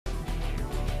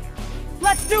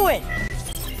Let's do it!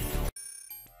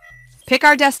 Pick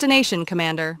our destination,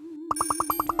 Commander.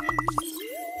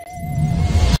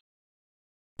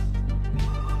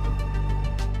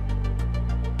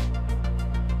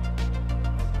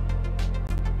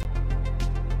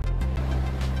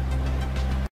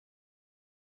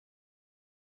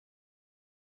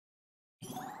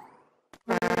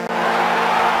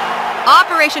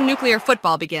 Operation Nuclear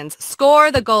Football begins.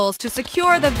 Score the goals to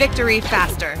secure the victory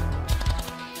faster.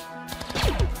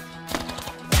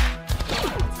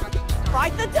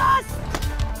 Fight the dust!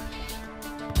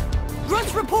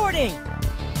 Grunts reporting!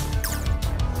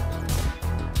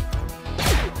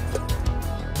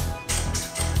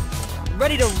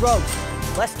 Ready to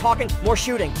roast. Less talking, more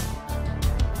shooting.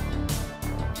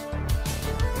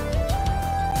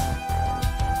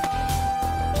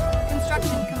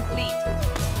 Construction complete.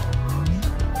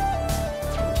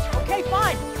 Okay,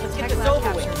 fine. Let's get this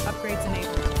over with. Upgrades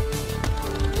enabled.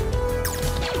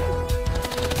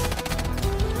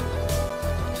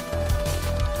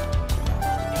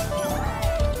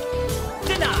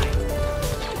 Denied.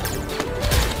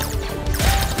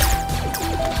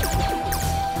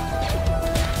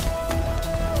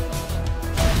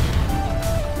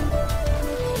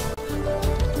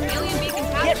 Alien beacon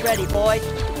captured. Get ready, boys.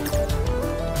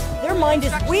 Their mind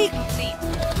is weak. Complete.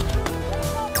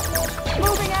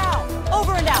 Moving out.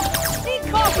 Over and out. Need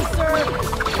coffee, sir.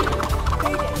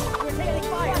 Mayday. We're taking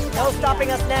fire. No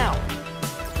stopping us now.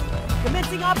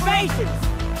 Commencing operations.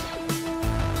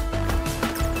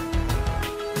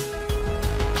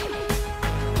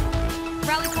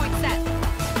 Rally point set.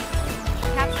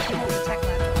 Capture and hold the tech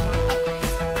lab.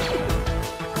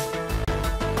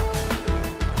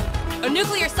 A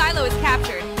nuclear silo is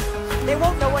captured. They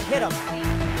won't know what hit them.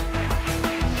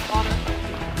 Honor.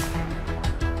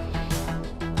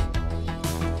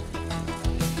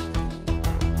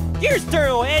 Gears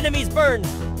turtle, enemies burn.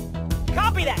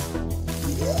 Copy that.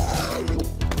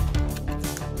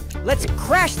 Let's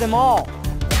crash them all.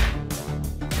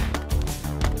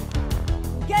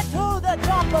 Get to the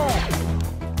chopper.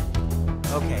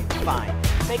 Okay, fine.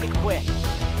 Make it quick.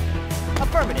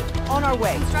 Affirmative. On our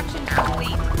way. Construction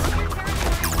complete.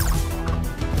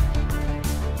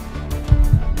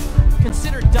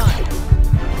 Consider done.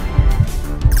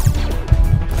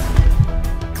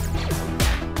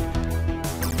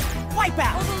 Wipe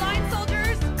out. Hold the line,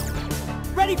 soldiers.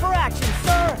 Ready for action,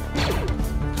 sir.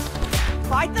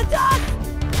 Fight the dust.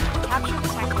 Capture the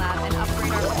tech lab and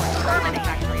upgrade our port. Permanent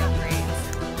factory upgrades.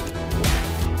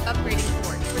 Upgrading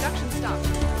port. Production stop.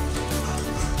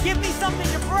 Give me something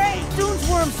to break. Dune's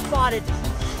worm spotted.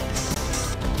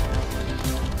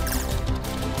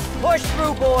 Push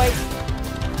through, boys.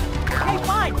 Okay,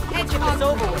 fine. Let's get this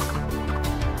over with.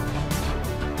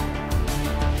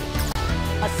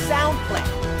 A sound clip.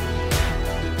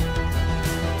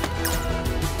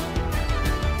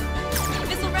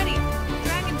 Missile ready.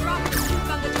 Drag and drop to move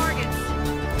on the targets.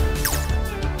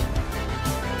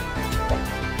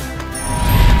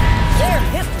 There's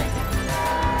history.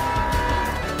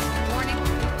 Warning.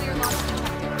 Nuclear launch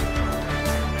detected.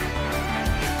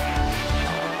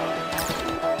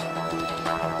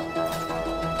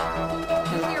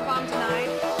 Nuclear bomb denied.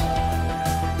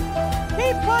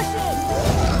 Keep pushing.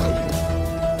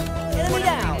 Enemy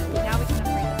down. Now we can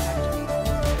upgrade the factory.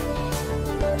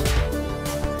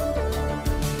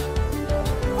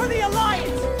 For the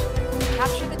Alliance.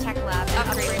 Capture the tech lab and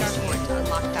upgrade our port to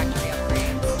unlock factory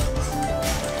upgrades.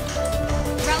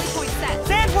 Rally point set.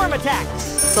 Sandworm attack.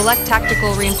 Select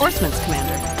tactical reinforcements,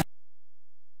 Commander.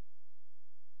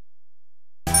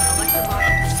 Electro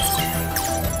bombs.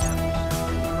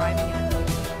 Arriving in.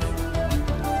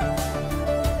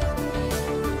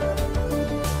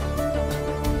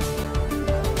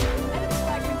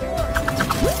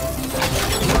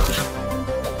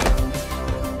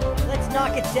 Let's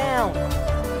knock it down.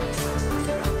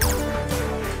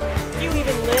 Do you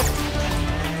even lift?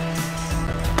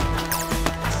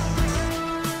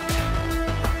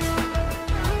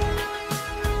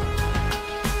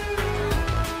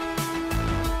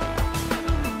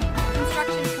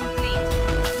 Construction complete.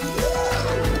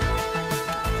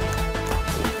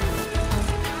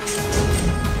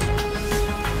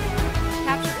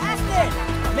 Capture Blast it!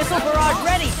 Missile barrage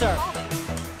ready, sir.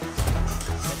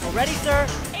 Missile ready, sir.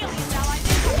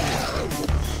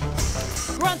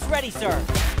 Grunts ready, sir.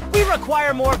 We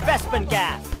require more Vespin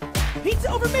gas.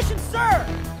 Pizza over mission, sir.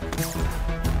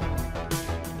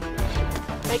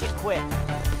 Make it quick.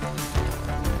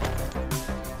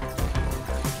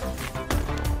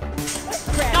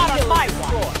 Not on my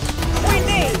watch. We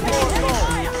need more gold.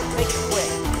 Make it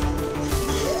quick.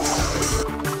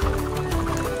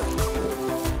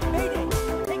 Mayday.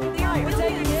 Taking the iron.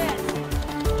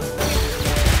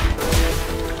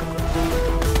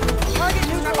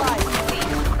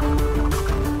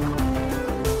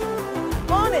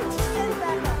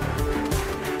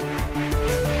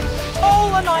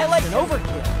 annihilation!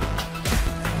 Overkill!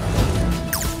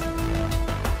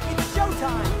 It's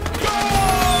showtime!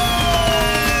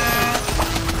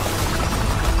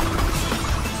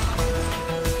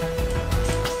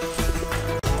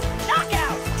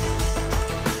 Knockout!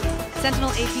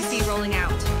 Sentinel APC rolling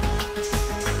out.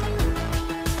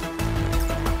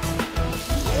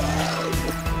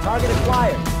 Target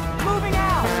acquired. Moving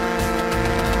out!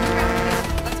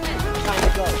 Let's win. Time to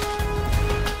go.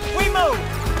 We move!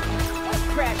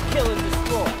 Crash, kill, and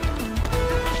destroy.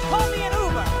 Call me an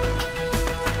Uber!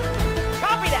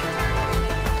 Copy that!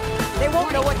 They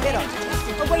won't know what hit them.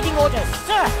 Awaiting orders,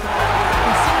 sir!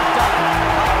 Consider done.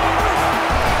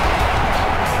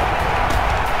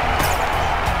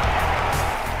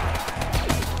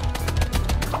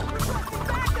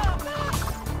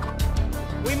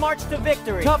 We march to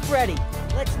victory. Tough ready.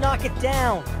 Let's knock it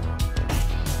down.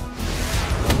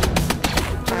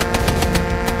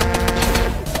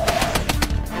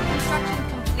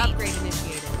 Upgrade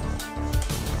initiated.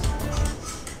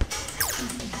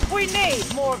 We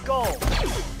need more gold.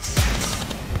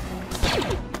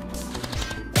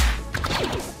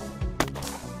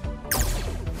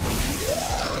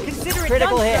 Consider it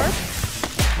critical done, hit. Sir.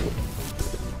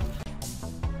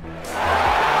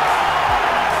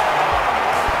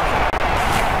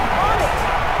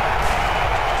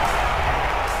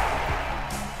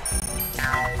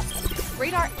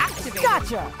 Radar activated.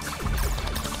 Gotcha.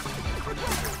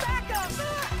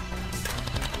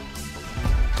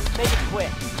 Make it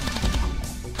quick.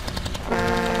 New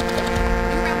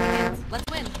round begins.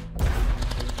 Let's win.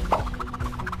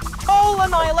 All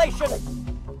annihilation!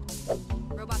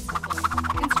 Robots deployed.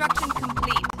 Construction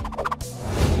complete.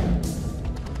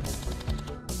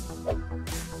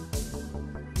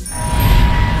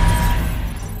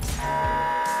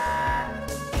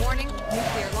 Warning,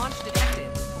 nuclear launch detected.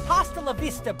 Hasta la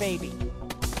vista, baby.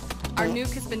 Our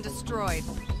nuke has been destroyed.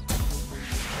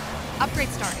 Upgrade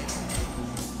started.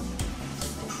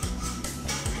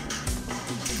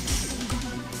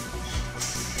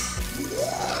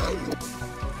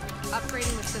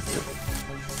 Upgrading the system.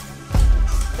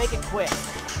 Make it quick.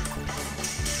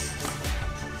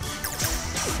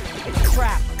 It's a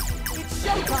trap. It's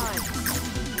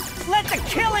showtime. Let the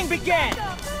killing begin.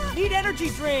 Need energy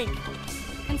drink.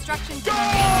 Construction.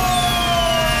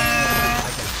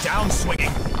 Down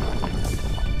swinging.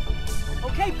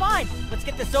 Okay, fine. Let's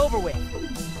get this over with.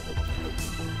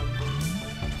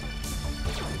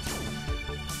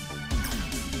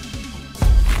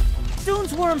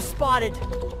 Dune's worm spotted.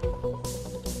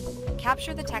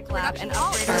 Capture the tech lab and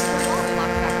upgrade our portal lock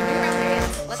factory. New round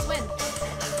begins. Let's win.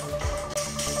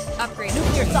 Upgrade.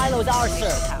 Nuclear silos are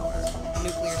served. Power.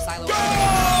 Nuclear silo.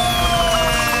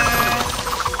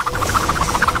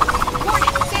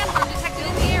 Warning! Sandworm detected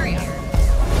in the area.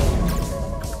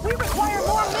 We require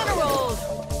more minerals.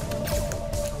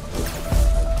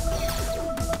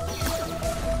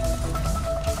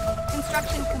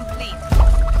 Construction complete.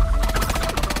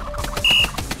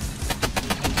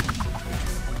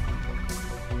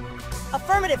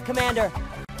 Affirmative, Commander.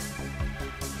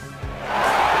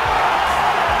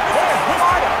 There's his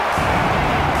order.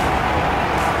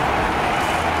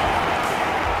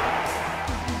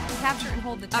 Capture and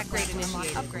hold the tech upgrade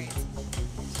initiated.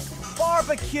 Upgrades.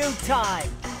 Barbecue time.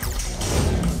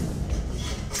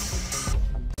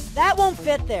 That won't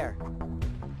fit there.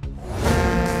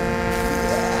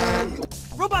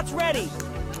 Robots ready.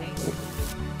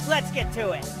 Let's get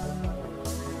to it.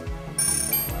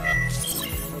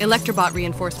 Electrobot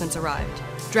reinforcements arrived.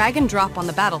 Drag and drop on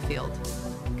the battlefield.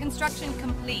 Construction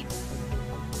complete.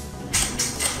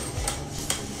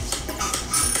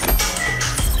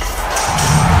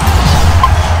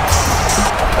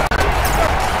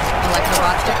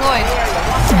 Electrobots deployed.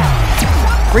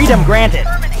 Freedom granted.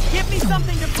 Give me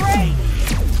something to break.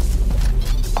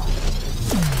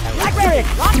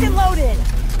 Electric, locked and loaded.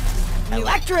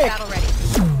 Electric. Battle ready.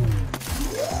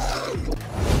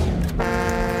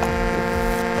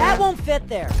 That won't fit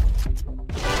there.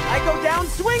 I go down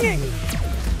swinging.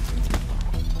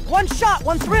 One shot,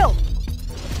 one thrill.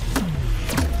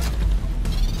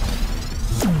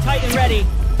 Tight and ready.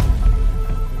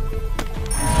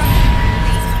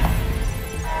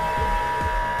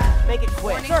 Make it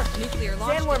quick. Warning, Sir, nuclear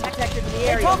launch sandworm detected in the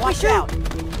area. Talk, Watch out.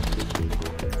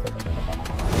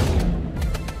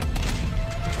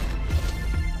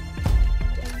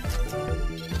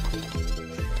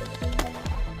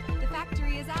 The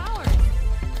factory is ours.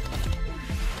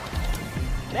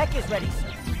 Mech is ready, sir.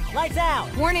 Lights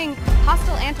out. Warning,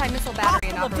 hostile anti-missile battery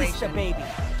in Hasta la vista, operation. baby.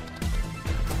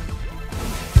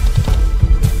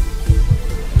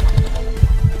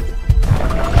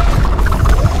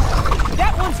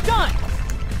 That one's done.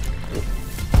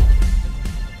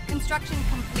 Construction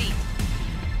complete.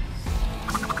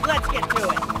 Let's get to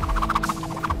it.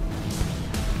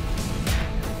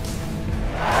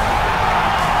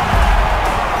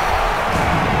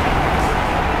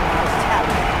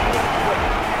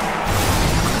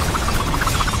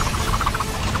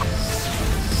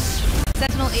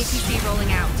 Sentinel APC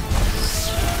rolling out.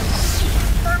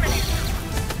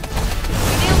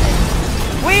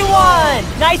 We won!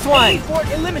 Nice one!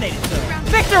 Fort eliminated, sir.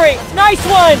 Victory! Nice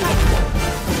one!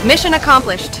 Mission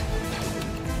accomplished.